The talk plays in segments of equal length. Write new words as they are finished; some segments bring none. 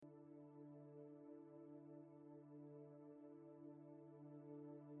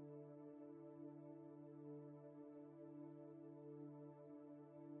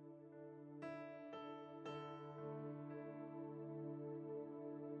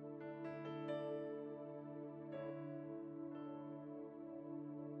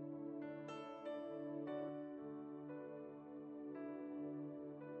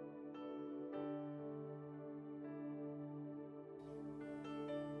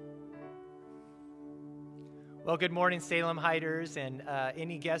Well, good morning, Salem Hiders, and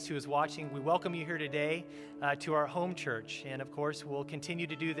any guest who is watching. We welcome you here today to our home church. And of course, we'll continue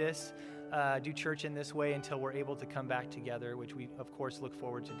to do this, do church in this way until we're able to come back together, which we, of course, look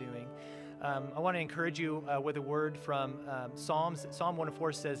forward to doing. I want to encourage you with a word from Psalms. Psalm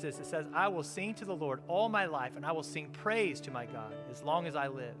 104 says this. It says, I will sing to the Lord all my life, and I will sing praise to my God as long as I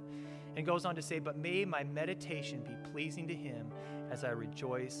live. And goes on to say, but may my meditation be pleasing to him as I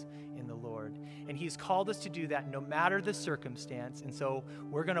rejoice in the Lord. And he's called us to do that no matter the circumstance. And so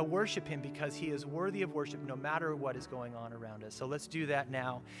we're going to worship him because he is worthy of worship no matter what is going on around us. So let's do that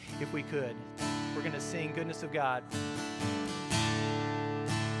now, if we could. We're going to sing Goodness of God.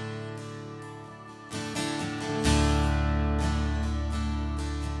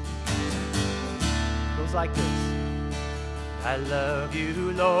 It goes like this. I love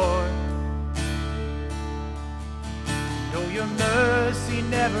you, Lord. Know your mercy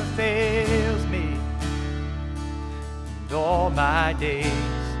never fails me. And all my days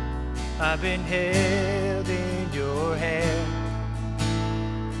I've been held in your hand.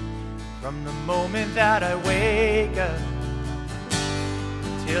 From the moment that I wake up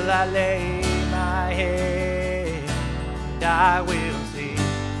till I lay my head, and I will sing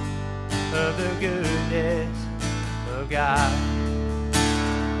of the goodness of God.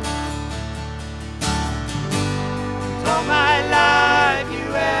 All my life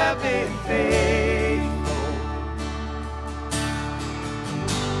you have been faithful.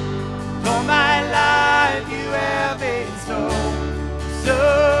 All my life you have been so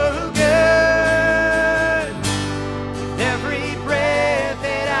good. With every breath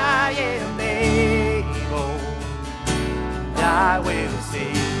that I am able, I will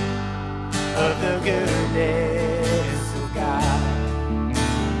sing of the goodness of God.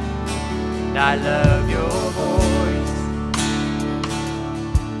 And I love your voice.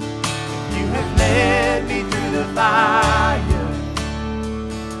 You have led me through the fire,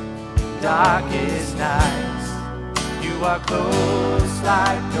 darkest nights. You are close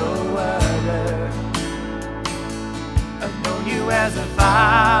like no other. I've known you as a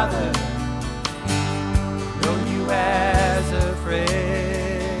father, known you as a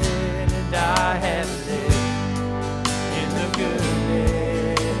friend, and I have lived in the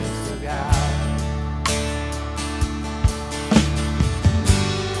goodness of God.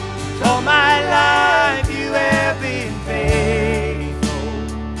 All my life you have been faithful.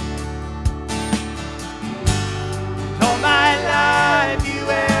 All my life you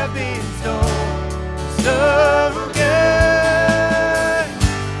have been so good.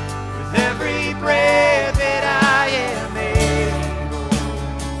 With every breath that I am able,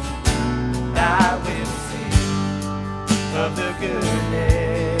 I will sing of the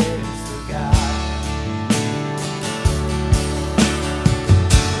goodness of God.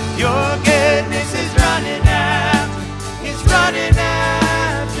 Your goodness is running after, it's running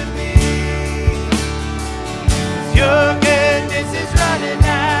after me. Your goodness is running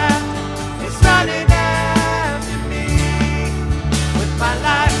after, it's running after me. With my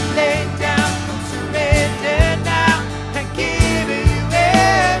life laid down, I'm surrendered now and giving you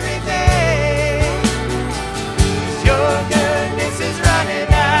everything. 'Cause your goodness is running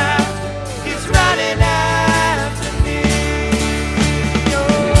after, it's running after me.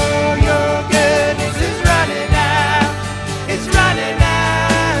 Your goodness is running after, it's running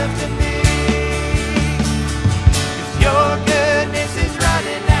after me. 'Cause your goodness is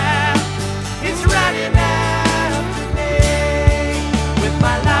running after, it's running after me. With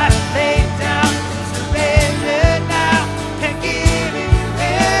my life laid down, surrendered now, and giving you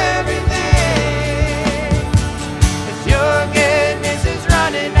everything. 'Cause your goodness is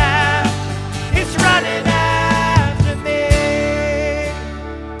running after, it's running after me.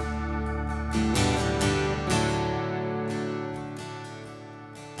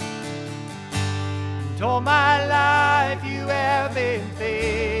 And all my life you have been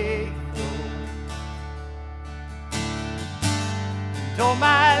faithful. And all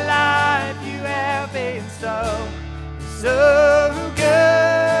my life you have been so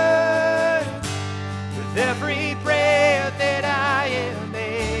good. With every breath that I am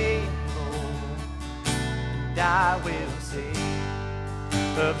able, and I will sing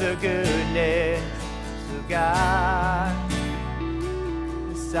of the goodness of God.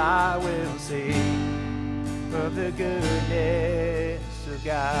 Yes, I will sing of the goodness of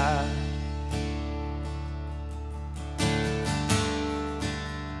God.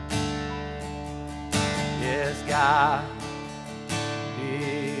 Yes, God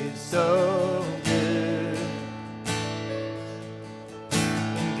is so good.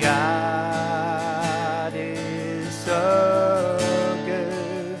 And God is so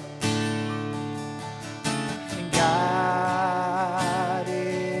good. And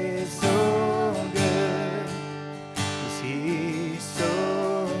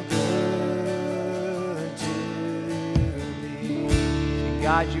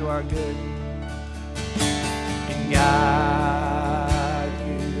God, you are good. And God,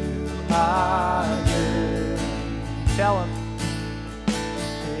 you are good. Tell him.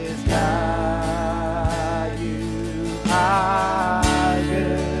 Is God, you are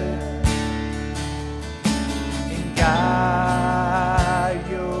good. And God,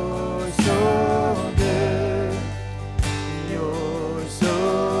 you're so good. You're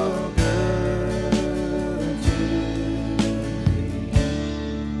so good to me.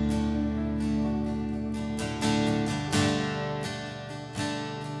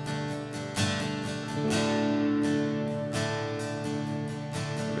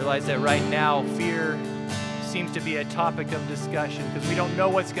 I realize that right now fear seems to be a topic of discussion because we don't know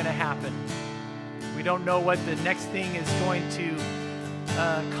what's going to happen. We don't know what the next thing is going to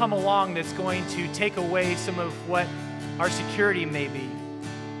come along that's going to take away some of what our security may be.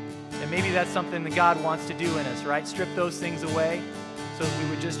 And maybe that's something that God wants to do in us, right? Strip those things away so that we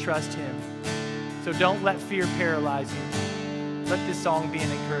would just trust him. So don't let fear paralyze you. Let this song be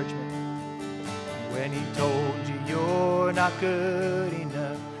an encouragement. When he told you you're not good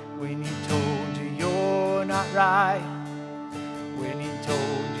enough, when he told you you're not right, when he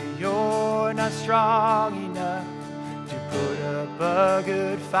told you you're not strong enough to put up a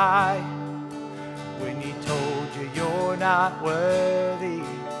good fight, when he told you you're not worthy,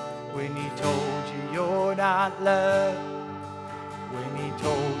 when he told you you're not loved, when he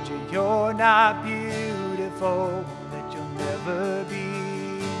told you you're not beautiful, that you'll never be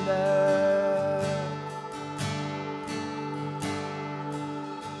loved.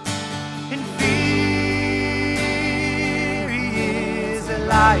 And fear, he is a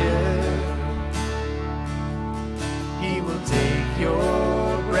liar. He will take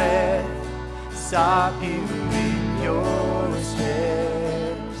your breath, stop you in your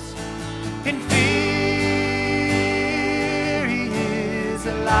steps. In fear, he is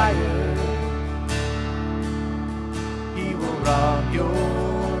a liar. He will rob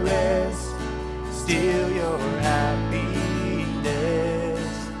your rest, steal your happiness,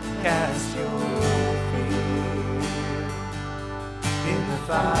 cast your fear in the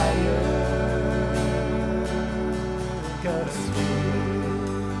fire. 'Cause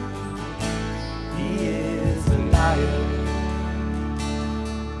he is a liar.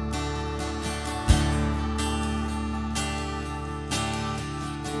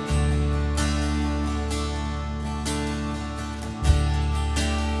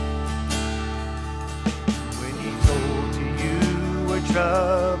 When he told you you were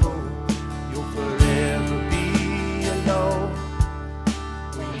trouble, you'll forever be alone.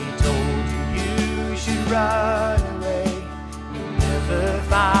 When he told you you should run away, you'll never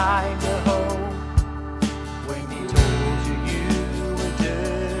find a home. When he told you you were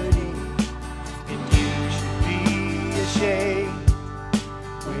dirty and you should be ashamed,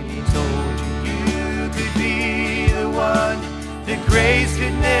 when he told you you could be the one that grace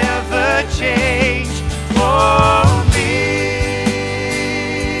could never change. Oh, fear,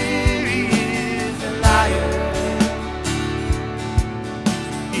 he is a liar.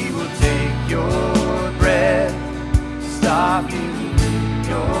 He will take your breath, stop you in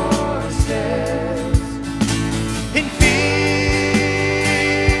your steps. In fear,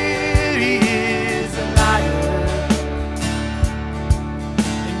 he is a liar.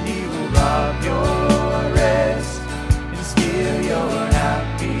 And he will rob your rest and steal your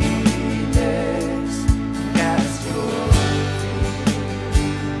happiness, cast your fear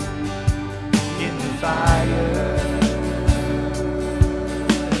in the fire.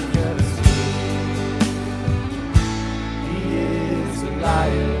 'Cause he is a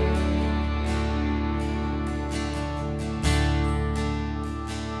liar.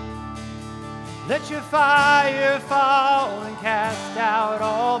 Let your fire fall and cast out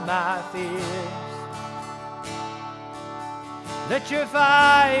all my fears. Let your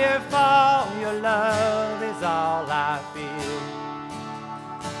fire fall, your love is all I feel.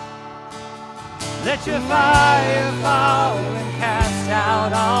 Let your fire fall and cast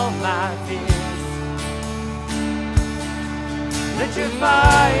out all my fears. Let your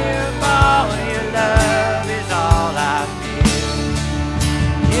fire fall, your love is all I feel.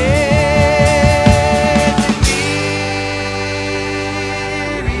 Yes, and fear,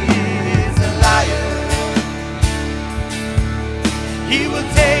 he is a liar. He will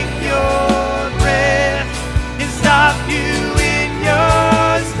take your breath and stop you in your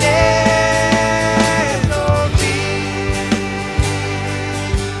stead. Oh,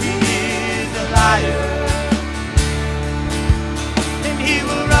 he is a liar, and he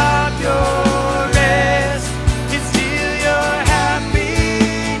will rise.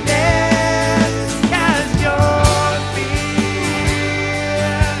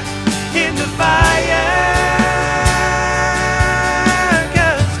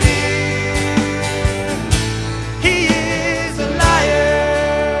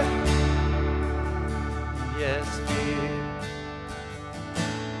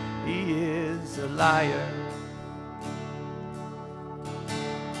 He is a liar.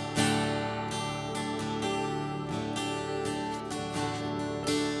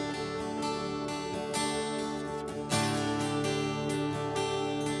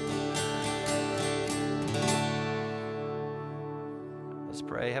 Let's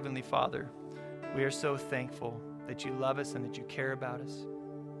pray. Heavenly Father, we are so thankful that you love us and that you care about us.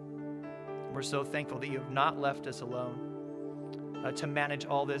 We're so thankful that you have not left us alone to manage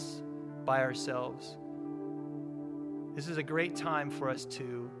all this by ourselves. This is a great time for us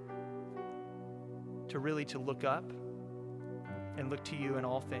to really look up and look to you in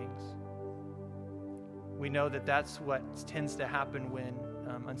all things. We know that that's what tends to happen when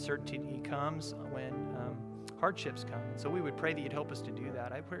uncertainty comes, when hardships come. And so we would pray that you'd help us to do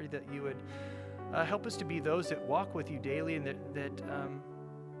that. I pray that you would help us to be those that walk with you daily, and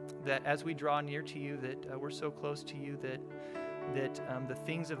that as we draw near to you, that we're so close to you that the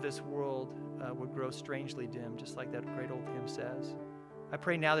things of this world would grow strangely dim, just like that great old hymn says. I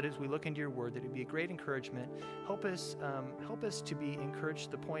pray now that as we look into your word, that it would be a great encouragement. Help us to be encouraged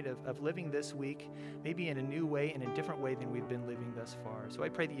to the point of living this week, maybe in a new way, in a different way than we've been living thus far. So I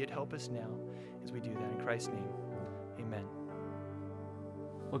pray that you'd help us now as we do that. In Christ's name, amen.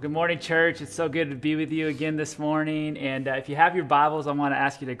 Well, good morning, church. It's so good to be with you again this morning. And if you have your Bibles, I want to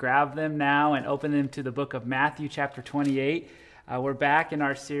ask you to grab them now and open them to the book of Matthew, chapter 28. We're back in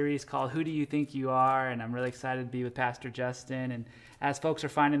our series called Who Do You Think You Are? And I'm really excited to be with Pastor Justin. And as folks are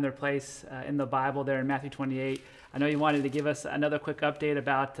finding their place in the Bible there in Matthew 28, I know you wanted to give us another quick update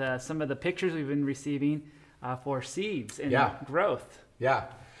about some of the pictures we've been receiving for seeds and growth. Yeah,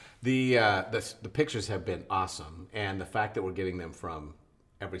 the pictures have been awesome. And the fact that we're getting them from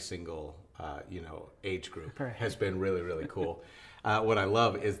every single age group has been really, really cool. What I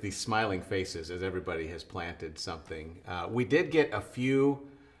love is the smiling faces as everybody has planted something. We did get a few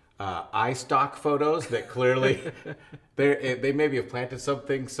iStock photos that clearly they maybe have planted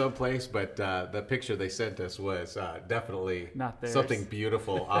something someplace, but the picture they sent us was definitely something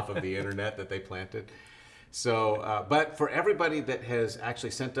beautiful off of the internet that they planted. So, but for everybody that has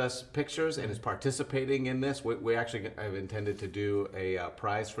actually sent us pictures and is participating in this, we actually have intended to do a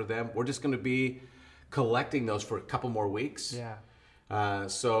prize for them. We're just going to be collecting those for a couple more weeks. Yeah.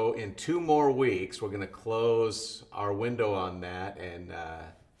 So in 2 more weeks, we're going to close our window on that and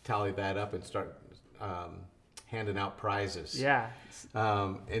tally that up and start handing out prizes. Yeah.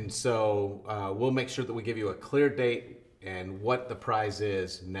 And so we'll make sure that we give you a clear date and what the prize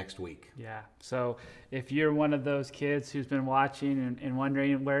is next week. Yeah. So if you're one of those kids who's been watching and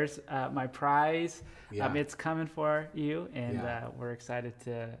wondering, where's my prize? It's coming for you. And we're excited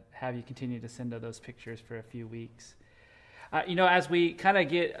to have you continue to send those pictures for a few weeks. As we kind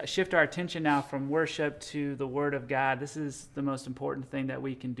of shift our attention now from worship to the Word of God, this is the most important thing that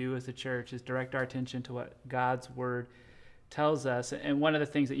we can do as a church, is direct our attention to what God's Word tells us. And one of the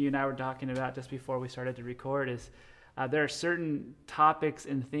things that you and I were talking about just before we started to record is there are certain topics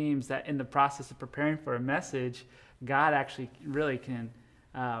and themes that in the process of preparing for a message, God actually really can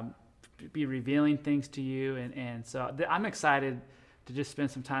be revealing things to you. And so I'm excited to just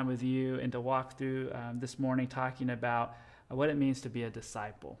spend some time with you and to walk through this morning talking about what it means to be a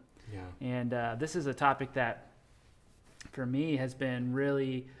disciple. Yeah. And this is a topic that for me has been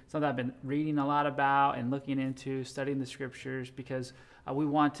really something I've been reading a lot about and looking into, studying the scriptures, because we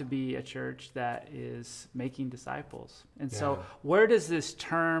want to be a church that is making disciples. And so where does this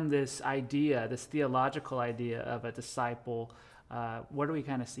term, this idea, this theological idea of a disciple, where do we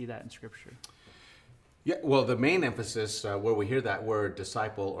kind of see that in scripture? Yeah, well, the main emphasis where we hear that word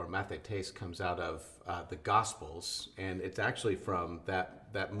disciple or mathetes comes out of the Gospels, and it's actually from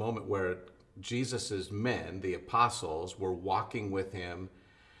that moment where Jesus's men, the apostles, were walking with him,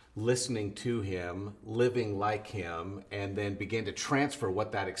 listening to him, living like him, and then began to transfer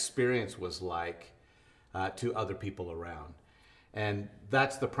what that experience was like to other people around. And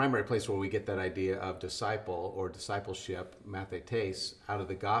that's the primary place where we get that idea of disciple or discipleship, mathetes, out of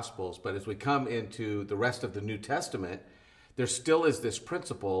the Gospels. But as we come into the rest of the New Testament, there still is this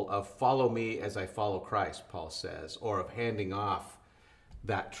principle of follow me as I follow Christ, Paul says, or of handing off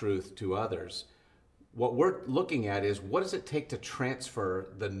that truth to others. What we're looking at is, what does it take to transfer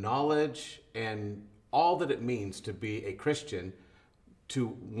the knowledge and all that it means to be a Christian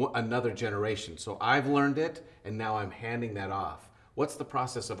to another generation? So I've learned it, and now I'm handing that off. What's the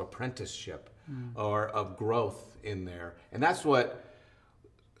process of apprenticeship or of growth in there? And that's what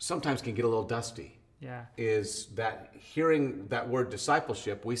sometimes can get a little dusty. Yeah. Is that hearing that word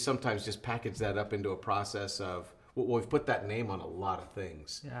discipleship, we sometimes just package that up into a process of, well, we've put that name on a lot of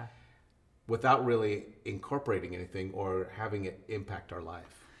things. Yeah. Without really incorporating anything or having it impact our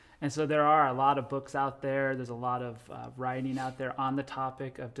life. And so there are a lot of books out there. There's a lot of writing out there on the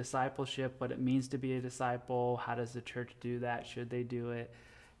topic of discipleship, what it means to be a disciple, how does the church do that, should they do it?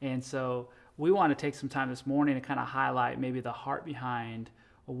 And so we want to take some time this morning to kind of highlight maybe the heart behind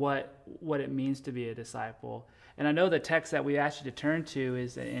what it means to be a disciple. And I know the text that we asked you to turn to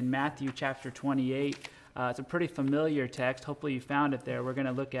is in Matthew chapter 28. It's a pretty familiar text. Hopefully you found it there. We're going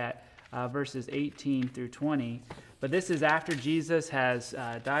to look at verses 18 through 20. But this is after Jesus has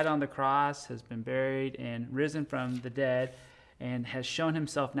died on the cross, has been buried, and risen from the dead, and has shown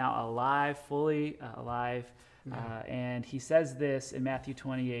himself now alive, fully alive. And he says this in Matthew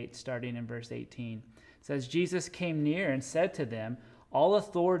 28, starting in verse 18. It says, Jesus came near and said to them, all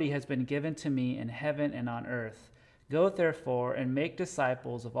authority has been given to me in heaven and on earth. Go therefore and make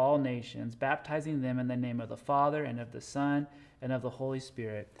disciples of all nations, baptizing them in the name of the Father and of the Son and of the Holy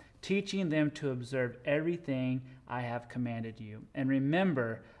Spirit, teaching them to observe everything I have commanded you. And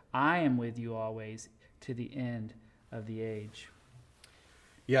remember, I am with you always to the end of the age.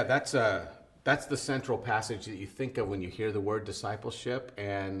 Yeah, that's the central passage that you think of when you hear the word discipleship.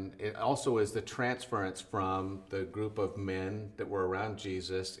 And it also is the transference from the group of men that were around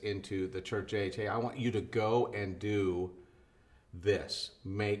Jesus into the church age. Hey, I want you to go and do this.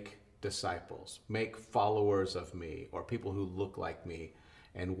 Make disciples. Make followers of me, or people who look like me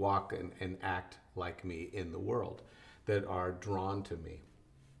and walk and act like me in the world, that are drawn to me.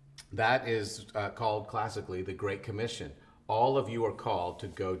 That is called classically the Great Commission. All of you are called to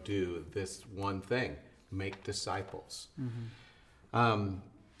go do this one thing, make disciples. Mm-hmm.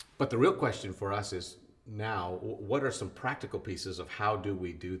 But the real question for us is now, what are some practical pieces of how do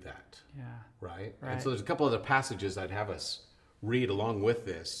we do that? Yeah. Right? And so there's a couple other passages I'd have us read along with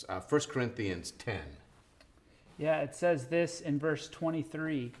this. 1 Corinthians 10. Yeah, it says this in verse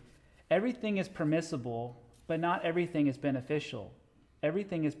 23. Everything is permissible, but not everything is beneficial.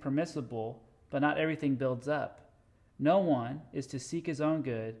 Everything is permissible, but not everything builds up. No one is to seek his own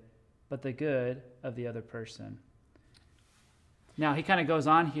good, but the good of the other person. Now, he kind of goes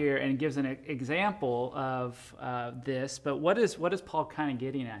on here and gives an example of this, but what is Paul kind of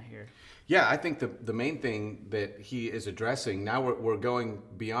getting at here? Yeah, I think the main thing that he is addressing, now we're going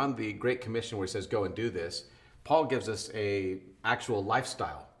beyond the Great Commission where he says, go and do this. Paul gives us a actual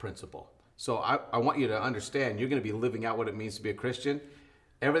lifestyle principle. So I want you to understand, you're going to be living out what it means to be a Christian.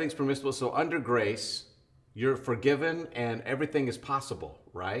 Everything's permissible. So under grace, you're forgiven and everything is possible,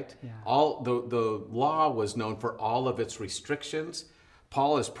 right? Yeah. All the law was known for all of its restrictions.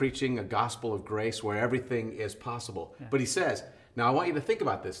 Paul is preaching a gospel of grace where everything is possible. Yeah. But he says, now I want you to think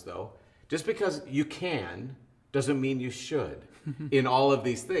about this though. Just because you can doesn't mean you should in all of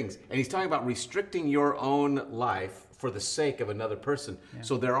these things. And he's talking about restricting your own life for the sake of another person. Yeah.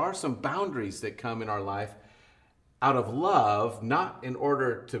 So there are some boundaries that come in our life out of love, not in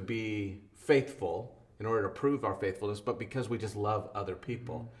order to be faithful, in order to prove our faithfulness, but because we just love other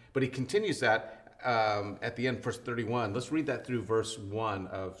people. Mm-hmm. But he continues that at the end, verse 31. Let's read that through verse 1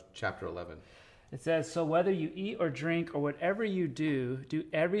 of chapter 11. It says, so whether you eat or drink or whatever you do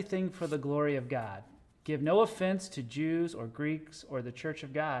everything for the glory of God. Give no offense to Jews or Greeks or the church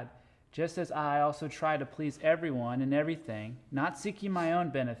of God, just as I also try to please everyone in everything, not seeking my own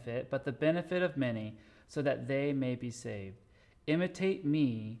benefit, but the benefit of many, so that they may be saved. Imitate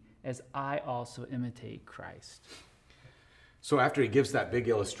me as I also imitate Christ. So after he gives that big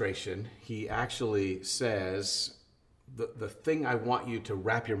illustration, he actually says, the thing I want you to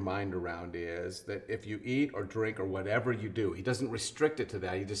wrap your mind around is that if you eat or drink or whatever you do, he doesn't restrict it to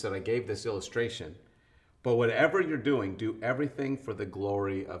that. He just said, I gave this illustration. But whatever you're doing, do everything for the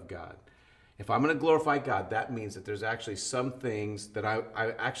glory of God. If I'm going to glorify God, that means that there's actually some things that I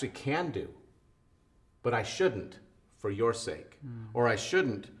actually can do, but I shouldn't for your sake, or I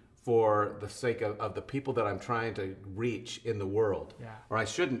shouldn't for the sake of the people that I'm trying to reach in the world. Yeah. Or I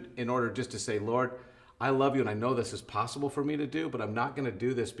shouldn't in order just to say, Lord, I love you and I know this is possible for me to do, but I'm not going to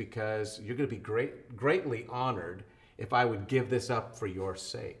do this because you're going to be greatly honored if I would give this up for your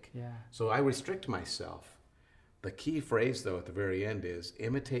sake. Yeah. So I restrict myself. The key phrase, though, at the very end is,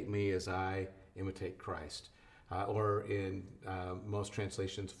 imitate me as I imitate Christ. Or in most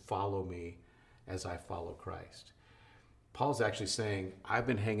translations, follow me as I follow Christ. Paul's actually saying, I've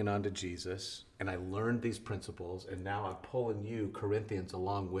been hanging on to Jesus, and I learned these principles, and now I'm pulling you, Corinthians,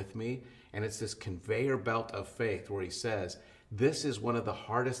 along with me. And it's this conveyor belt of faith where he says, this is one of the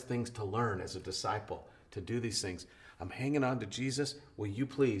hardest things to learn as a disciple, to do these things. I'm hanging on to Jesus. Will you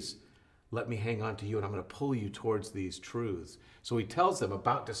please let me hang on to you, and I'm going to pull you towards these truths. So he tells them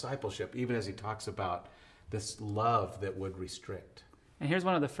about discipleship, even as he talks about this love that would restrict. And here's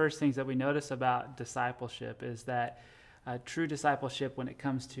one of the first things that we notice about discipleship is that true discipleship when it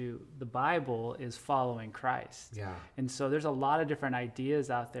comes to the Bible is following Christ. Yeah. And so there's a lot of different ideas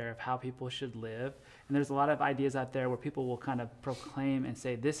out there of how people should live. And there's a lot of ideas out there where people will kind of proclaim and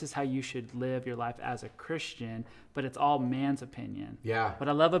say, this is how you should live your life as a Christian, but it's all man's opinion. Yeah. What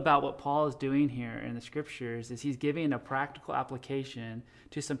I love about what Paul is doing here in the scriptures is he's giving a practical application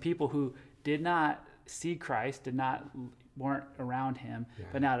to some people who did not see Christ, weren't around him,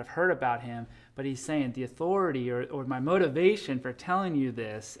 but now have heard about him. But he's saying the authority or my motivation for telling you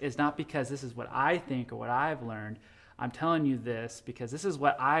this is not because this is what I think or what I've learned. I'm telling you this because this is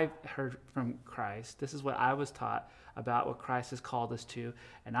what I've heard from Christ. This is what I was taught about what Christ has called us to.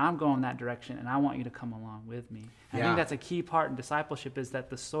 And I'm going that direction, and I want you to come along with me. I think that's a key part in discipleship, is that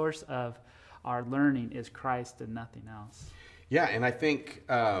the source of our learning is Christ and nothing else. Yeah, and I think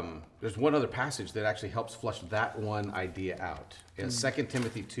there's one other passage that actually helps flesh that one idea out. In 2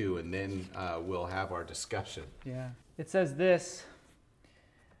 Timothy 2, and then we'll have our discussion. Yeah. It says this,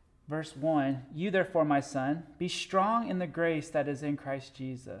 verse 1, "You therefore, my son, be strong in the grace that is in Christ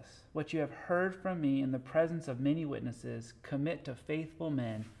Jesus. What you have heard from me in the presence of many witnesses, commit to faithful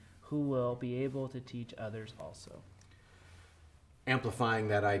men who will be able to teach others also." Amplifying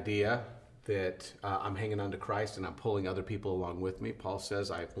that idea that I'm hanging on to Christ and I'm pulling other people along with me. Paul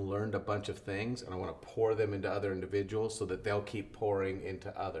says, I've learned a bunch of things and I want to pour them into other individuals so that they'll keep pouring into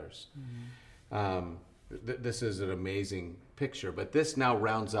others. This is an amazing picture, but this now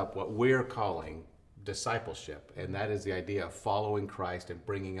rounds up what we're calling discipleship, and that is the idea of following Christ and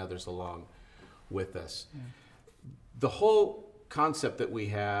bringing others along with us. The whole concept that we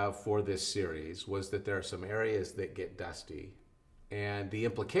have for this series was that there are some areas that get dusty. And the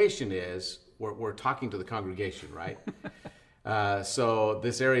implication is we're talking to the congregation, right? So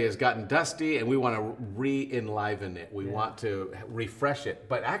this area has gotten dusty and we want to re-enliven it. We want to refresh it.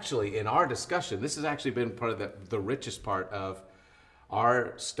 But actually, in our discussion, this has actually been part of the richest part of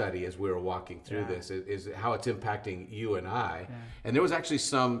our study as we were walking through this, is how it's impacting you and I. And there was actually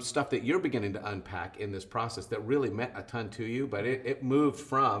some stuff that you're beginning to unpack in this process that really meant a ton to you, but it moved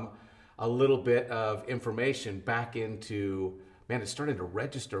from a little bit of information back into... Man, it's starting to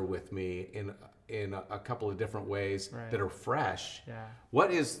register with me in a couple of different ways that are fresh. Yeah. What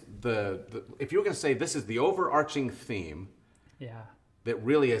is the if you were going to say this is the overarching theme that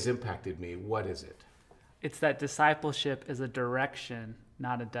really has impacted me, what is it? It's that discipleship is a direction,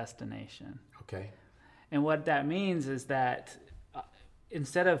 not a destination. Okay. And what that means is that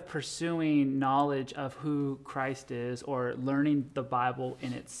instead of pursuing knowledge of who Christ is or learning the Bible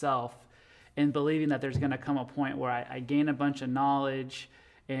in itself, and believing that there's going to come a point where I gain a bunch of knowledge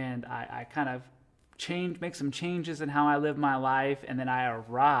and I kind of make some changes in how I live my life, and then I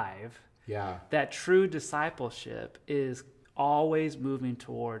arrive. Yeah. That true discipleship is always moving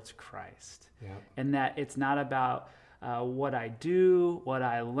towards Christ. Yeah. And that it's not about what I do, what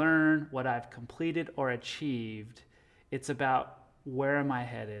I learn, what I've completed or achieved. It's about where am I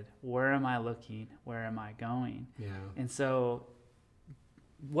headed? Where am I looking? Where am I going? Yeah. And so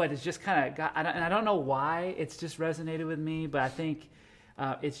what has just kind of got, and I don't know why it's just resonated with me, but I think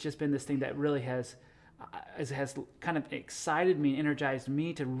it's just been this thing that really has kind of excited me and energized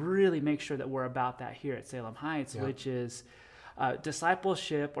me to really make sure that we're about that here at Salem Heights, which is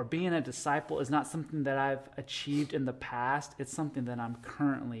discipleship, or being a disciple is not something that I've achieved in the past. It's something that I'm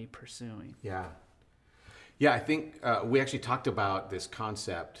currently pursuing. Yeah. Yeah, I think we actually talked about this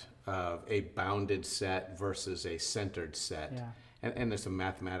concept of a bounded set versus a centered set. Yeah. And there's some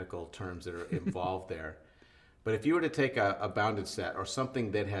mathematical terms that are involved there. But if you were to take a bounded set or something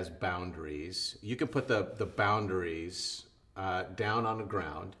that has boundaries, you can put the boundaries down on the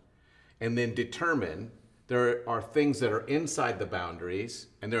ground and then determine there are things that are inside the boundaries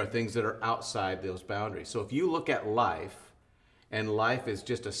and there are things that are outside those boundaries. So if you look at life, and life is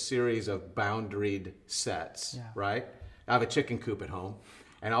just a series of boundaried sets, right? I have a chicken coop at home.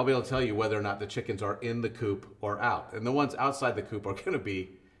 And I'll be able to tell you whether or not the chickens are in the coop or out. And the ones outside the coop are going to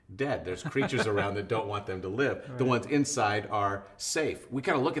be dead. There's creatures around that don't want them to live. Right. The ones inside are safe. We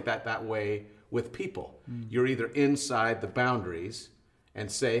kind of look at that way with people. You're either inside the boundaries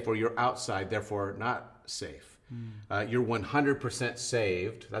and safe, or you're outside, therefore not safe. You're 100%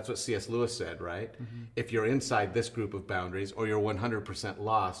 saved. That's what C.S. Lewis said, right? If you're inside this group of boundaries, or you're 100%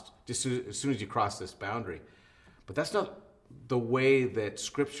 lost just as soon as you cross this boundary. But that's not the way that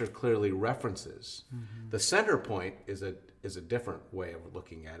Scripture clearly references. The center point is a different way of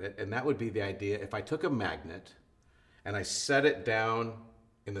looking at it, and that would be the idea if I took a magnet and I set it down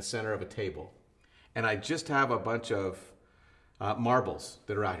in the center of a table, and I just have a bunch of marbles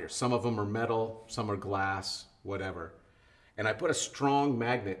that are out here. Some of them are metal, some are glass, whatever. And I put a strong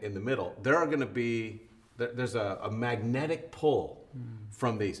magnet in the middle. There are going to be There's a magnetic pull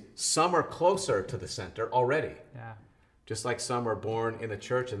from these. Some are closer to the center already. Yeah. Just like some are born in a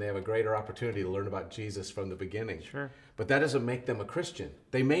church and they have a greater opportunity to learn about Jesus from the beginning. Sure. But that doesn't make them a Christian.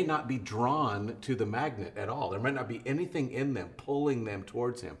 They may not be drawn to the magnet at all. There might not be anything in them pulling them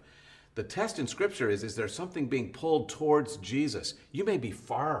towards him. The test in Scripture is there something being pulled towards Jesus? You may be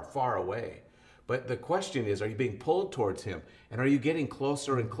far, far away. But the question is, are you being pulled towards him? And are you getting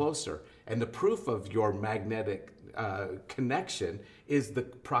closer and closer? And the proof of your magnetic connection is the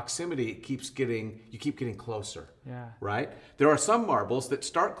proximity. You keep getting closer. Yeah. Right? There are some marbles that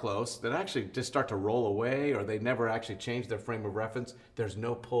start close that actually just start to roll away, or they never actually change their frame of reference. There's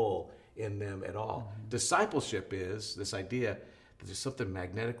no pull in them at all. Mm-hmm. Discipleship is this idea that there's something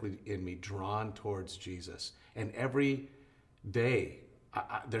magnetically in me drawn towards Jesus. And every day,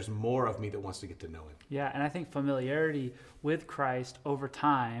 there's more of me that wants to get to know him. Yeah, and I think familiarity with Christ over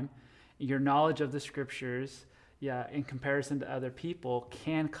time, your knowledge of the Scriptures, in comparison to other people,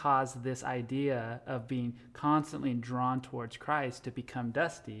 can cause this idea of being constantly drawn towards Christ to become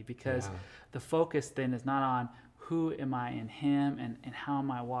dusty, because the focus then is not on who am I in him and how am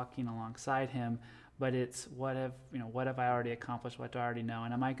I walking alongside him, but it's what have I already accomplished, what do I already know,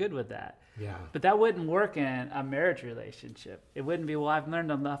 and am I good with that? Yeah. But that wouldn't work in a marriage relationship. It wouldn't be, well, I've learned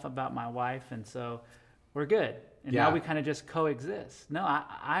enough about my wife, and so we're good. And now we kind of just coexist. No,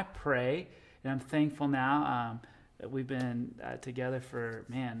 I pray, and I'm thankful now that we've been together for,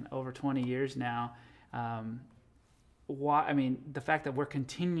 over 20 years now. The fact that we're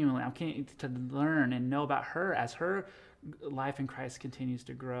continually, I'm continuing to learn and know about her as her life in Christ continues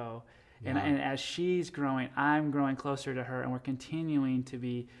to grow. Yeah. And as she's growing, I'm growing closer to her, and we're continuing to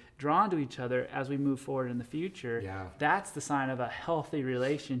be drawn to each other as we move forward in the future. Yeah. That's the sign of a healthy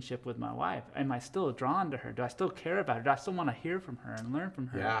relationship with my wife. Am I still drawn to her? Do I still care about her? Do I still want to hear from her and learn from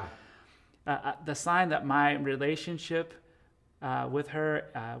her? Yeah. The sign that my relationship with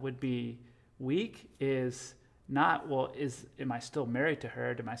her would be weak is not, am I still married to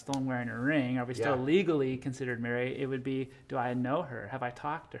her? Am I still wearing a ring? Are we still legally considered married? It would be, do I know her? Have I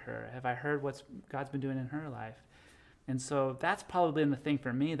talked to her? Have I heard what God's been doing in her life? And so that's probably been the thing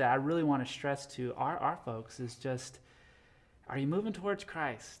for me that I really want to stress to our folks is just, are you moving towards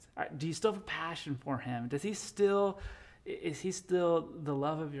Christ? Do you still have a passion for him? Is he still the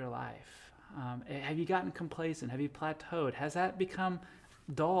love of your life? Have you gotten complacent? Have you plateaued? Has that become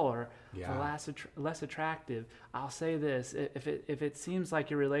dull or less attractive? I'll say this: if it seems like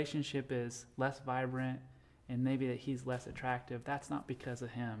your relationship is less vibrant and maybe that he's less attractive, that's not because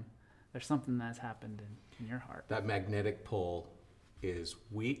of him. There's something that's happened in your heart. That magnetic pull is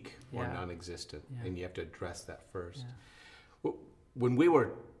weak or non-existent, and you have to address that first. Yeah. When we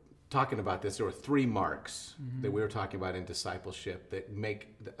were talking about this, there were 3 marks that we were talking about in discipleship that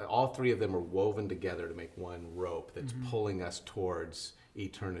make, all 3 of them are woven together to make one rope that's pulling us towards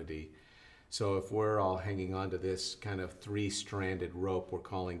eternity. So if we're all hanging on to this kind of 3-stranded rope we're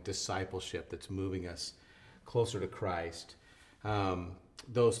calling discipleship that's moving us closer to Christ,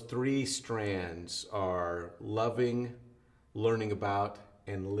 those 3 strands are loving, learning about,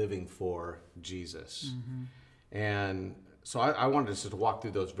 and living for Jesus. And so I wanted us to walk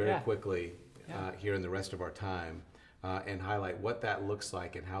through those very quickly here in the rest of our time and highlight what that looks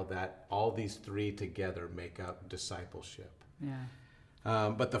like and how that all these 3 together make up discipleship.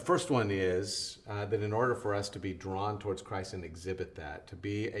 But the first one is that in order for us to be drawn towards Christ and exhibit that, to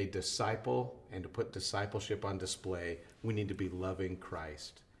be a disciple and to put discipleship on display, we need to be loving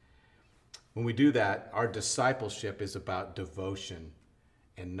Christ. When we do that, our discipleship is about devotion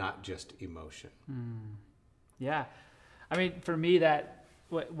and not just emotion. Yeah. I mean, for me, that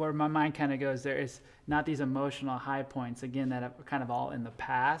where my mind kind of goes, there is not these emotional high points, again, that are kind of all in the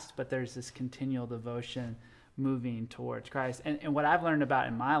past, but there's this continual devotion moving towards Christ. And what I've learned about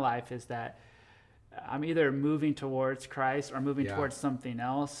in my life is that I'm either moving towards Christ or moving towards something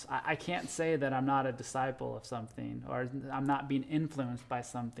else. I can't say that I'm not a disciple of something, or I'm not being influenced by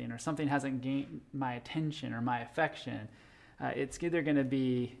something, or something hasn't gained my attention or my affection. It's either going to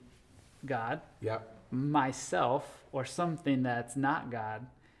be God, myself, or something that's not God.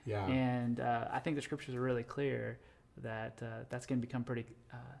 And I think the scriptures are really clear that that's going to become pretty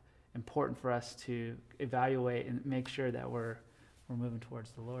important for us to evaluate and make sure that we're moving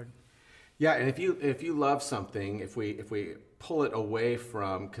towards the Lord. Yeah, and if you love something, if we pull it away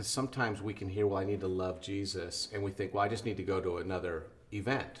from, because sometimes we can hear, well, I need to love Jesus, and we think, well, I just need to go to another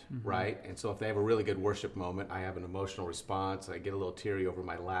event, right? And so if they have a really good worship moment, I have an emotional response, I get a little teary over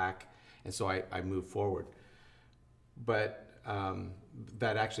my lack, and so I move forward. But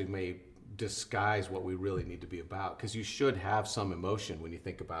that actually may disguise what we really need to be about, because you should have some emotion when you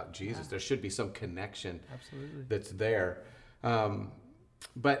think about Jesus. There should be some connection that's there.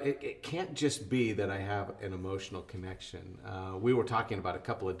 But it can't just be that I have an emotional connection. We were talking about a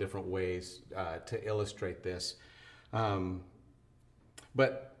couple of different ways to illustrate this.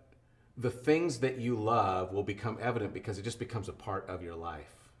 But the things that you love will become evident because it just becomes a part of your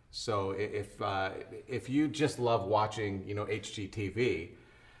life. So if you just love watching, HGTV,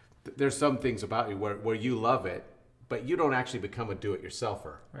 there's some things about you where you love it, but you don't actually become a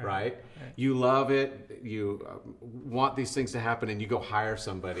do-it-yourselfer, right? You love it, you want these things to happen, and you go hire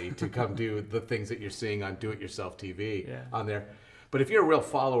somebody to come do the things that you're seeing on do-it-yourself TV on there. But if you're a real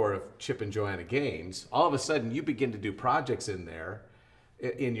follower of Chip and Joanna Gaines, all of a sudden you begin to do projects in there,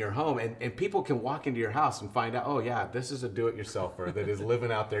 in your home, and people can walk into your house and find out, oh yeah, this is a do-it-yourselfer that is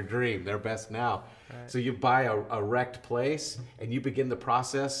living out their dream, their best now. So you buy a wrecked place, and you begin the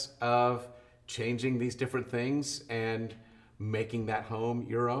process of changing these different things and making that home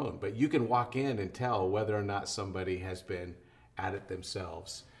your own. But you can walk in and tell whether or not somebody has been at it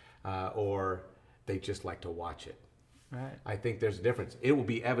themselves, or they just like to watch it. I think there's a difference. It will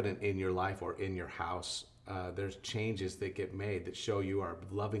be evident in your life or in your house. There's changes that get made that show you are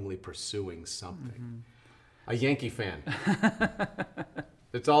lovingly pursuing something. A Yankee fan.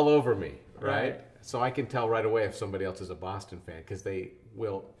 It's all over me, right? So I can tell right away if somebody else is a Boston fan, because they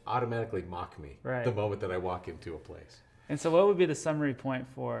will automatically mock me the moment that I walk into a place. And so what would be the summary point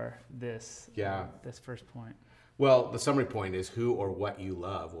for this, this first point? Well, the summary point is who or what you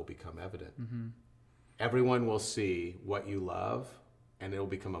love will become evident. Everyone will see what you love, and it will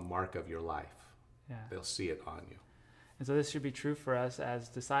become a mark of your life. They'll see it on you. And so this should be true for us as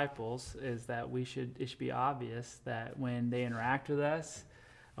disciples, is that it should be obvious that when they interact with us,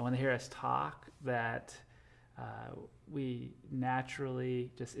 when they hear us talk, that we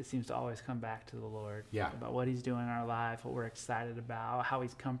naturally it seems to always come back to the Lord. About what he's doing in our life, what we're excited about, how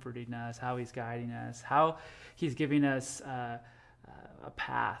he's comforting us, how he's guiding us, how he's giving us a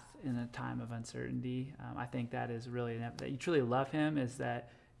path in a time of uncertainty. I think that is really, that you truly love him, is that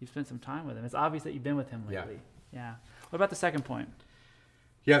you've spent some time with him. It's obvious that you've been with him lately. What about the second point?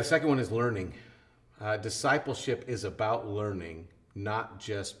 The second one is learning. Discipleship is about learning, not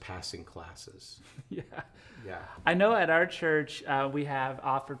just passing classes. I know at our church, we have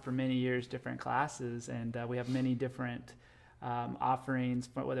offered for many years different classes, and we have many different offerings,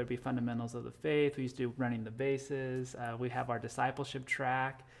 whether it be fundamentals of the faith. We used to do running the bases. We have our discipleship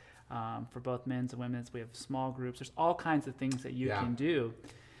track for both men's and women's. We have small groups. There's all kinds of things that you can do.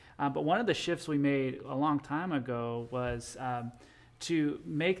 But one of the shifts we made a long time ago was to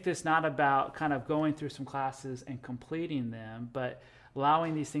make this not about kind of going through some classes and completing them, but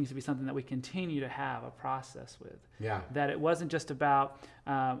allowing these things to be something that we continue to have a process with. That it wasn't just about,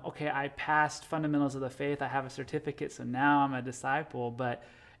 okay, I passed fundamentals of the faith, I have a certificate, so now I'm a disciple. But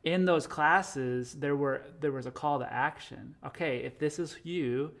in those classes, there was a call to action. Okay, if this is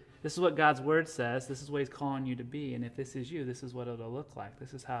you, this is what God's word says. This is what he's calling you to be. And if this is you, this is what it'll look like.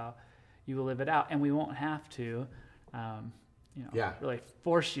 This is how you will live it out. And we won't have to, really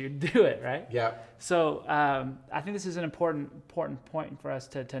force you to do it, right? So I think this is an important point for us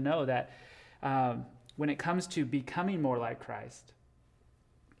to know that when it comes to becoming more like Christ,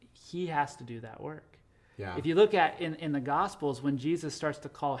 he has to do that work. If you look at in the Gospels, when Jesus starts to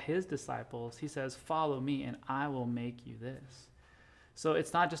call his disciples, he says, "Follow me and I will make you this." So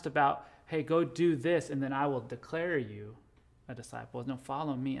it's not just about, hey, go do this and then I will declare you a disciple. No,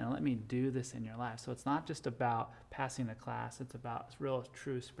 follow me and let me do this in your life. So it's not just about passing the class. It's about real,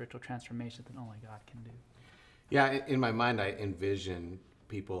 true spiritual transformation that only God can do. In my mind, I envision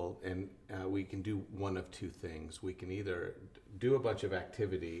people, and we can do one of two things. We can either do a bunch of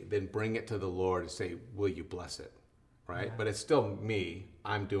activity, then bring it to the Lord and say, will you bless it, right? But it's still me.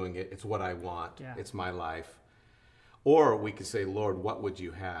 I'm doing it. It's what I want. It's my life. Or we could say, Lord, what would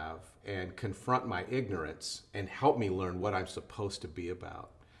you have? And confront my ignorance and help me learn what I'm supposed to be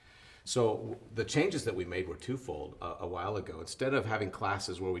about. So the changes that we made were twofold a while ago. Instead of having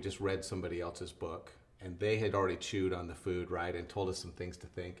classes where we just read somebody else's book and they had already chewed on the food, right, and told us some things to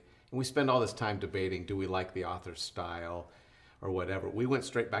think, and we spend all this time debating, do we like the author's style or whatever, we went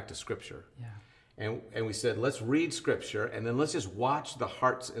straight back to Scripture. And we said, let's read Scripture, and then let's just watch the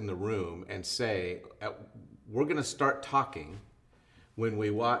hearts in the room and say, we're going to start talking when we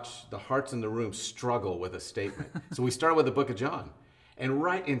watch the hearts in the room struggle with a statement. So we started with the book of John. And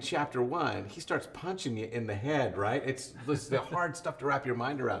right in chapter 1, he starts punching you in the head, right? It's the hard stuff to wrap your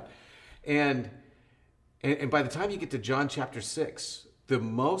mind around. And by the time you get to John chapter 6, the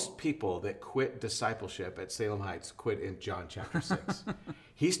most people that quit discipleship at Salem Heights quit in John chapter 6.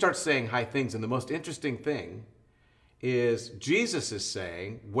 he starts saying high things. And the most interesting thing is Jesus is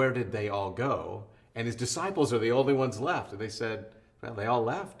saying, where did they all go? And his disciples are the only ones left. And they said, well, they all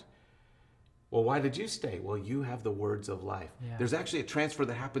left. Well, why did you stay? Well, you have the words of life. Yeah. There's actually a transfer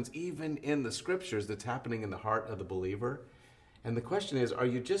that happens even in the scriptures that's happening in the heart of the believer. And the question is, are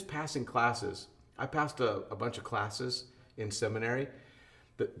you just passing classes? I passed a bunch of classes in seminary,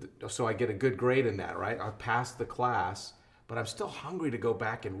 so I get a good grade in that, right? I passed the class, but I'm still hungry to go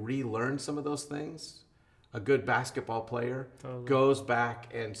back and relearn some of those things. A good basketball player goes back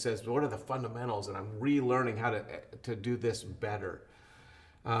and says, what are the fundamentals? And I'm relearning how to do this better.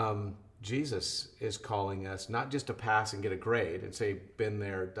 Jesus is calling us not just to pass and get a grade and say, been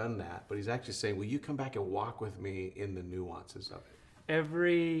there, done that, but he's actually saying, will you come back and walk with me in the nuances of it?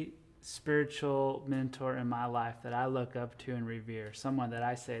 Every spiritual mentor in my life that I look up to and revere, someone that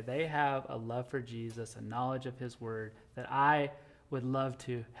I say they have a love for Jesus, a knowledge of his word that I would love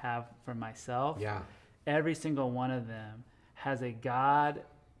to have for myself. Yeah. Every single one of them has a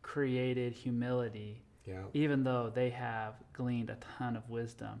God-created humility, even though they have gleaned a ton of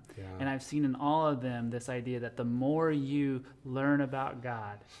wisdom. Yeah. And I've seen in all of them this idea that the more you learn about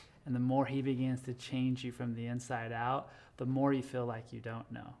God and the more he begins to change you from the inside out, the more you feel like you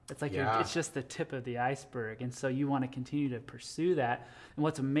don't know. It's like it's just the tip of the iceberg. And so you want to continue to pursue that. And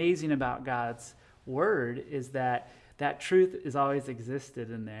what's amazing about God's word is that truth is always existed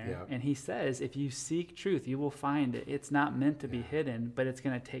in there. Yep. And he says, if you seek truth, you will find it. It's not meant to be hidden, but it's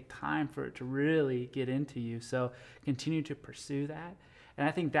going to take time for it to really get into you. So continue to pursue that. And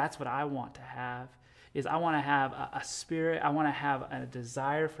I think that's what I want to have, is I want to have a spirit. I want to have a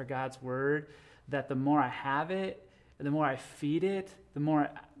desire for God's word, that the more I have it, the more I feed it, the more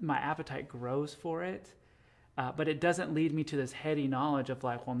my appetite grows for it. But it doesn't lead me to this heady knowledge of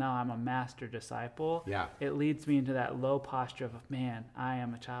like, well, now I'm a master disciple. Yeah. It leads me into that low posture of, man, I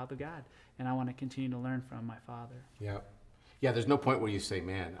am a child of God, and I want to continue to learn from my Father. Yeah. Yeah, there's no point where you say,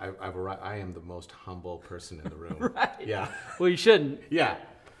 man, I am the most humble person in the room. Right. Yeah. Well, you shouldn't. Yeah.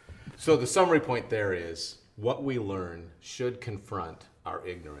 So the summary point there is, what we learn should confront our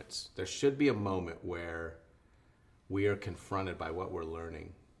ignorance. There should be a moment where we are confronted by what we're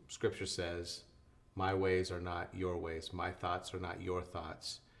learning. Scripture says, my ways are not your ways. My thoughts are not your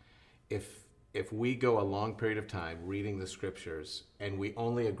thoughts. If we go a long period of time reading the scriptures and we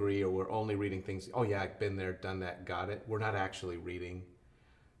only agree, or we're only reading things, oh yeah, I've been there, done that, got it. We're not actually reading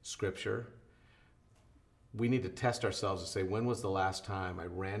scripture. We need to test ourselves and say, when was the last time I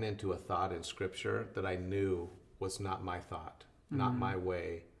ran into a thought in scripture that I knew was not my thought, not my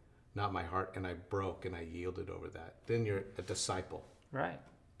way, not my heart, and I broke and I yielded over that? Then you're a disciple. Right.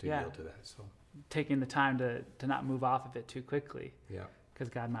 To yield to that. So taking the time to not move off of it too quickly. Yeah. Because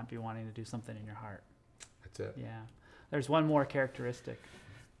God might be wanting to do something in your heart. That's it. Yeah. There's one more characteristic.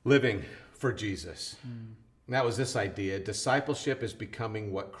 Living for Jesus. And that was this idea. Discipleship is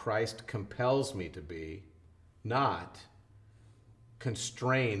becoming what Christ compels me to be, not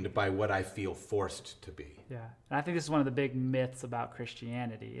constrained by what I feel forced to be. Yeah. And I think this is one of the big myths about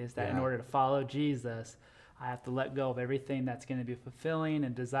Christianity, is that in order to follow Jesus, I have to let go of everything that's going to be fulfilling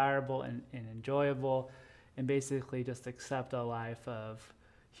and desirable and enjoyable, and basically just accept a life of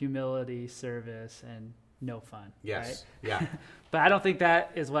humility, service, and no fun. Yes. Right? Yeah. But I don't think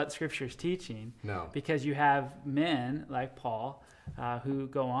that is what Scripture is teaching. No. Because you have men like Paul who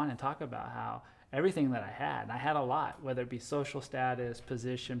go on and talk about how everything that I had a lot, whether it be social status,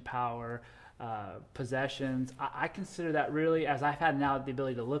 position, power, possessions. I consider that really, as I've had now the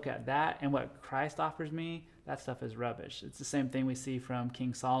ability to look at that and what Christ offers me, that stuff is rubbish. It's the same thing we see from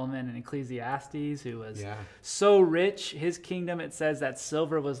King Solomon in Ecclesiastes, who was so rich. His kingdom, it says that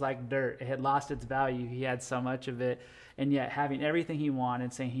silver was like dirt. It had lost its value. He had so much of it. And yet having everything he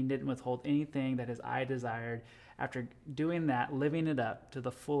wanted, saying he didn't withhold anything that his eye desired, after doing that, living it up to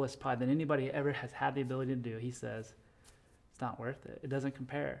the fullest part that anybody ever has had the ability to do, he says, it's not worth it. It doesn't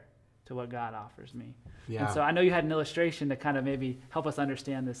compare to what God offers me. Yeah. And so I know you had an illustration to kind of maybe help us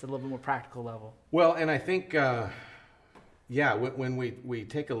understand this at a little bit more practical level. Well, and I think, when we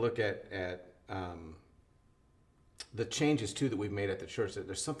take a look at the changes too that we've made at the church, that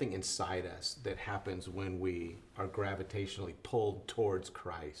there's something inside us that happens when we are gravitationally pulled towards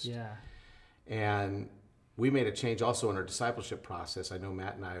Christ. Yeah. And we made a change also in our discipleship process. I know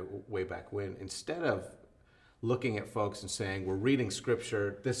Matt and I, way back when, instead of looking at folks and saying, we're reading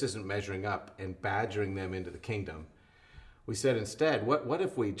scripture, this isn't measuring up, and badgering them into the kingdom, we said instead, what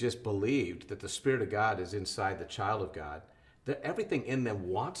if we just believed that the Spirit of God is inside the child of God, that everything in them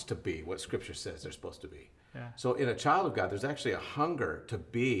wants to be what scripture says they're supposed to be. Yeah. So in a child of God, there's actually a hunger to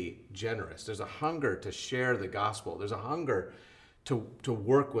be generous. There's a hunger to share the gospel. There's a hunger to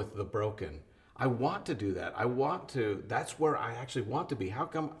work with the broken. I want to do that. That's where I actually want to be. How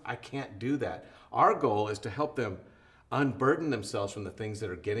come I can't do that? Our goal is to help them unburden themselves from the things that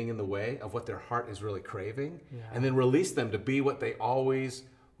are getting in the way of what their heart is really craving, and then release them to be what they always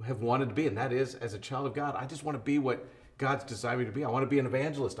have wanted to be. And that is, as a child of God, I just want to be what God's designed me to be. I want to be an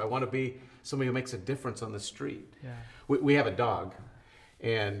evangelist. I want to be somebody who makes a difference on the street. Yeah. We have a dog,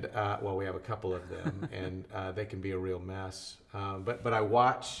 and we have a couple of them, and they can be a real mess. But I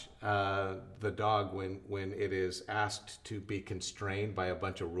watch the dog when it is asked to be constrained by a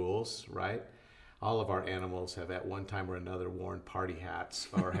bunch of rules, right? All of our animals have at one time or another worn party hats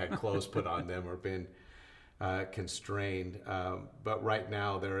or had clothes put on them or been constrained. But right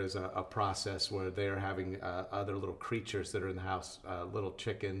now there is a process where they're having other little creatures that are in the house, little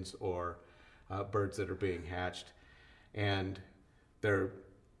chickens or birds that are being hatched. And they're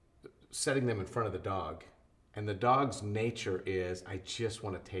setting them in front of the dog. And the dog's nature is, I just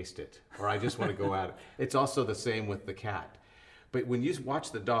want to taste it, or I just want to go at it. It's also the same with the cat. But when you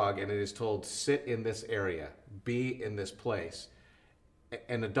watch the dog and it is told, sit in this area, be in this place,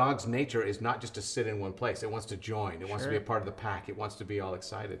 and the dog's nature is not just to sit in one place. It wants to join. It wants to be a part of the pack. It wants to be all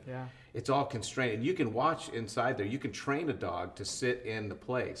excited. Yeah. It's all constrained. And you can watch inside there. You can train a dog to sit in the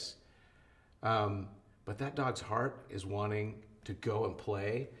place. But that dog's heart is wanting to go and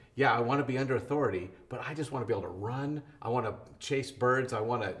play. Yeah, I want to be under authority, but I just want to be able to run. I want to chase birds. I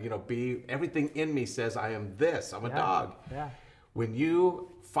want to, be, everything in me says I am this. I'm a dog. Yeah. When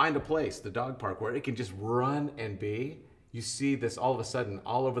you find a place, the dog park, where it can just run and be, you see this all of a sudden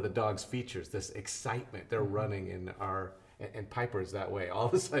all over the dog's features, this excitement. They're running and Piper's that way. All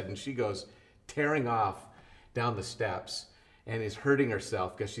of a sudden she goes tearing off down the steps and is hurting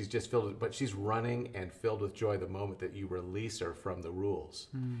herself because she's just but she's running and filled with joy the moment that you release her from the rules.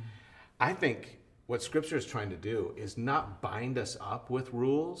 I think what Scripture is trying to do is not bind us up with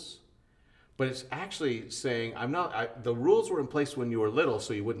rules, but it's actually saying, the rules were in place when you were little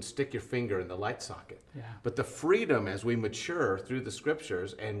so you wouldn't stick your finger in the light socket. Yeah. But the freedom as we mature through the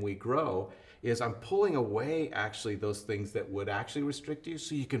Scriptures and we grow is I'm pulling away actually those things that would actually restrict you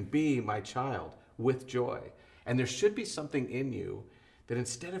so you can be my child with joy. And there should be something in you that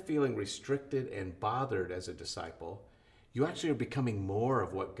instead of feeling restricted and bothered as a disciple, you actually are becoming more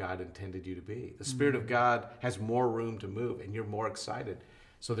of what God intended you to be. The Spirit of God has more room to move and you're more excited.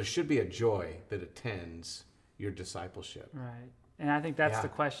 So there should be a joy that attends your discipleship. Right. And I think that's the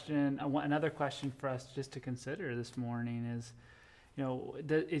question. Another question for us just to consider this morning is,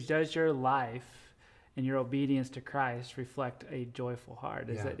 does your life and your obedience to Christ reflect a joyful heart?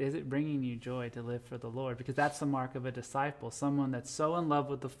 Is it bringing you joy to live for the Lord? Because that's the mark of a disciple, someone that's so in love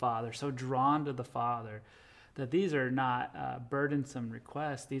with the Father, so drawn to the Father, that these are not burdensome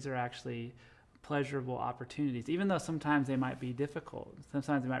requests. These are actually pleasurable opportunities, even though sometimes they might be difficult.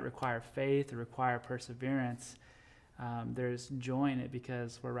 Sometimes they might require faith or require perseverance. There's joy in it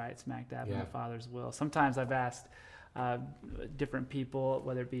because we're right smack dab in the Father's will. Sometimes I've asked different people,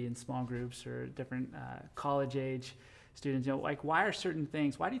 whether it be in small groups or different college age students, why are certain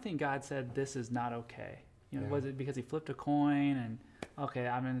things, why do you think God said this is not okay? Was it because he flipped a coin and, okay,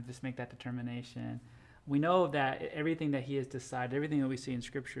 I'm going to just make that determination? We know that everything that he has decided, everything that we see in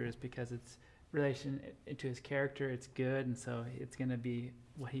Scripture is because it's relation to his character, it's good, and so it's going to be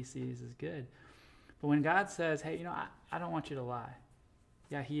what he sees as good. But when God says, hey, I don't want you to lie.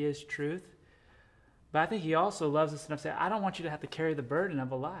 Yeah, he is truth. But I think he also loves us enough to say, I don't want you to have to carry the burden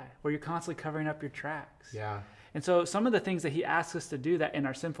of a lie where you're constantly covering up your tracks. Yeah. And so some of the things that he asks us to do that in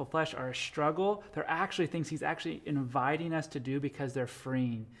our sinful flesh are a struggle. They're actually things he's actually inviting us to do because they're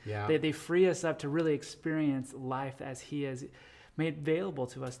freeing. Yeah. They free us up to really experience life as he has made available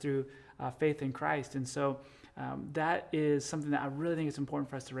to us through faith in Christ. And so that is something that I really think it's important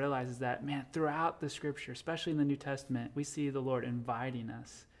for us to realize is that, man, throughout the Scripture, especially in the New Testament, we see the Lord inviting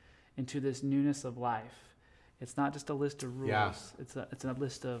us into this newness of life. It's not just a list of rules. Yeah. It's a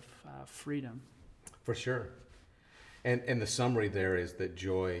list of freedom. For sure. And the summary there is that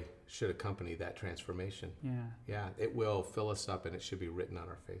joy should accompany that transformation. Yeah. Yeah. It will fill us up and it should be written on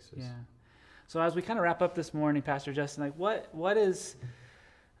our faces. Yeah. So as we kind of wrap up this morning, Pastor Justin, what is...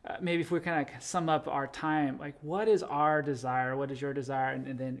 maybe if we kind of sum up our time, what is our desire? What is your desire?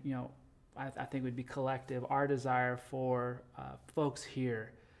 And then, I think it would be collective, our desire for folks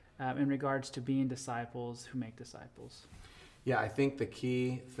here in regards to being disciples who make disciples. Yeah, I think the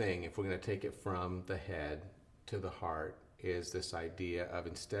key thing, if we're going to take it from the head to the heart, is this idea of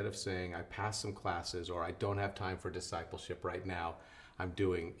instead of saying, I passed some classes or I don't have time for discipleship right now, I'm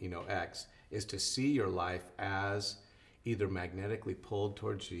doing, X, is to see your life as either magnetically pulled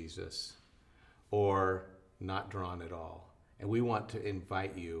toward Jesus or not drawn at all. And we want to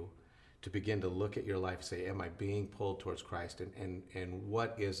invite you to begin to look at your life and say, am I being pulled towards Christ? And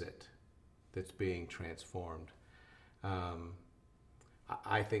what is it that's being transformed?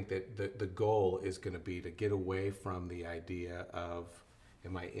 I think that the goal is going to be to get away from the idea of,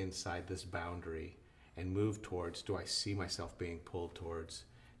 am I inside this boundary, and move towards, do I see myself being pulled towards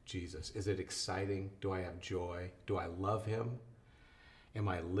Jesus? Is it exciting? Do I have joy? Do I love him? Am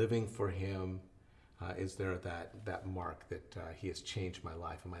I living for him? Is there that mark that he has changed my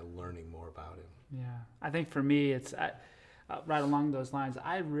life? Am I learning more about him? Yeah, I think for me, it's right along those lines.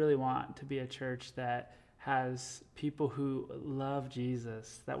 I really want to be a church that has people who love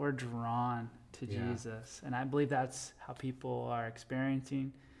Jesus, that we're drawn to Jesus. And I believe that's how people are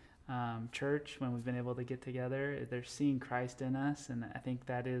experiencing church when we've been able to get together. They're seeing Christ in us, and I think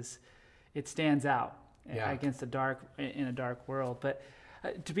it stands out against in a dark world. But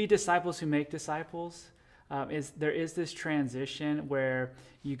to be disciples who make disciples, there is this transition where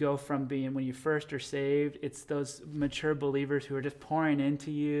you go from being, when you first are saved, it's those mature believers who are just pouring into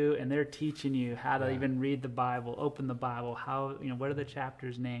you, and they're teaching you how to even read the Bible, open the Bible, how, what are the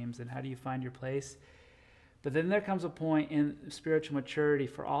chapters' names, and how do you find your place. But then there comes a point in spiritual maturity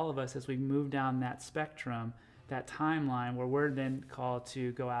for all of us as we move down that spectrum, that timeline, where we're then called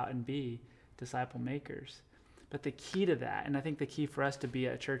to go out and be disciple makers. But the key to that, and I think the key for us to be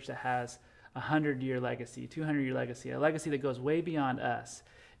a church that has 100-year legacy, 200-year legacy, a legacy that goes way beyond us,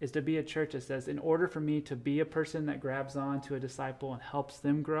 is to be a church that says, in order for me to be a person that grabs on to a disciple and helps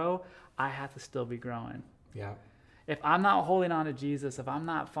them grow, I have to still be growing. Yeah. If I'm not holding on to Jesus, if I'm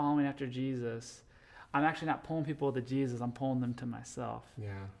not following after Jesus, I'm actually not pulling people to Jesus, I'm pulling them to myself.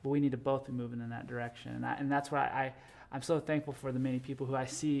 Yeah. But we need to both be moving in that direction. And that's why I'm so thankful for the many people who I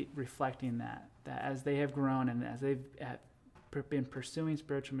see reflecting that as they have grown and as they've been pursuing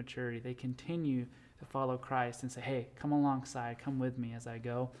spiritual maturity, they continue to follow Christ and say, hey, come alongside, come with me as I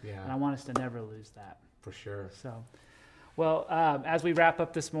go. Yeah. And I want us to never lose that. For sure. So, well, as we wrap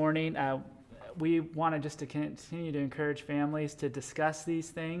up this morning, we wanted just to continue to encourage families to discuss these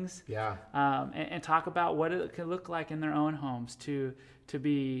things, and talk about what it could look like in their own homes to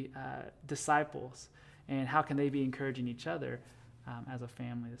be disciples, and how can they be encouraging each other as a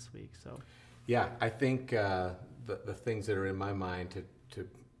family this week. So, yeah, I think the things that are in my mind to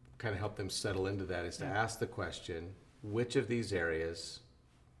kind of help them settle into that is to ask the question, which of these areas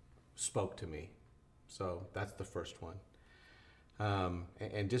spoke to me? So that's the first one.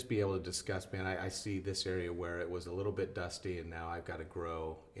 And just be able to discuss, man, I see this area where it was a little bit dusty, and now I've got to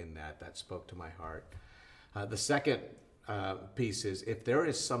grow in that. That spoke to my heart. The second piece is, if there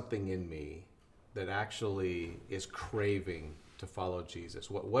is something in me that actually is craving to follow Jesus,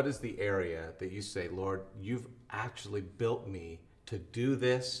 what is the area that you say, Lord, you've actually built me to do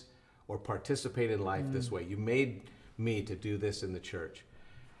this or participate in life this way. You made me to do this in the church.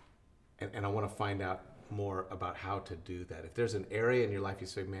 And I want to find out more about how to do that. If there's an area in your life you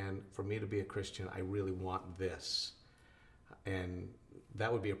say, man, for me to be a Christian, I really want this. And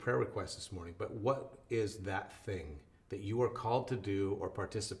that would be a prayer request this morning. But what is that thing that you are called to do or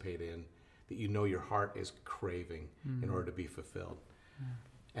participate in that you know your heart is craving in order to be fulfilled?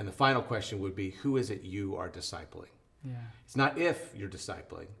 And the final question would be, who is it you are discipling? It's not if you're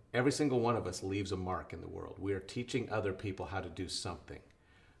discipling. Every single one of us leaves a mark in the world. We are teaching other people how to do something.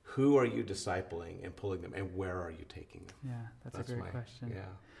 Who are you discipling and pulling them, and where are you taking them? Yeah, that's a great question. Yeah.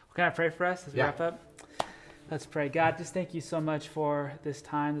 Well, can I pray for us as we wrap up? Let's pray. God, just thank you so much for this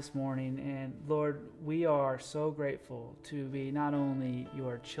time this morning. And Lord, we are so grateful to be not only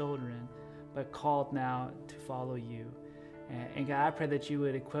your children, but called now to follow you. And God, I pray that you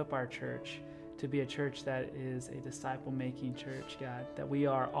would equip our church to be a church that is a disciple-making church, God, that we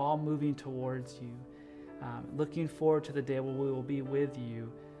are all moving towards you, looking forward to the day where we will be with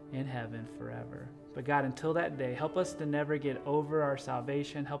you in heaven forever. But God, until that day, help us to never get over our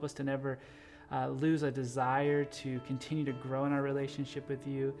salvation. Help us to never lose a desire to continue to grow in our relationship with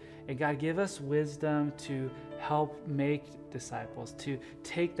you. And God, give us wisdom to help make disciples, to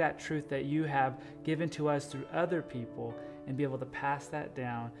take that truth that you have given to us through other people and be able to pass that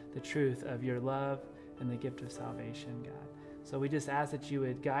down, the truth of your love and the gift of salvation, God. So we just ask that you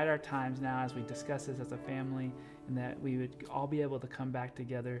would guide our times now as we discuss this as a family, and that we would all be able to come back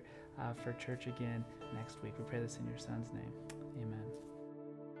together for church again next week. We pray this in your Son's name.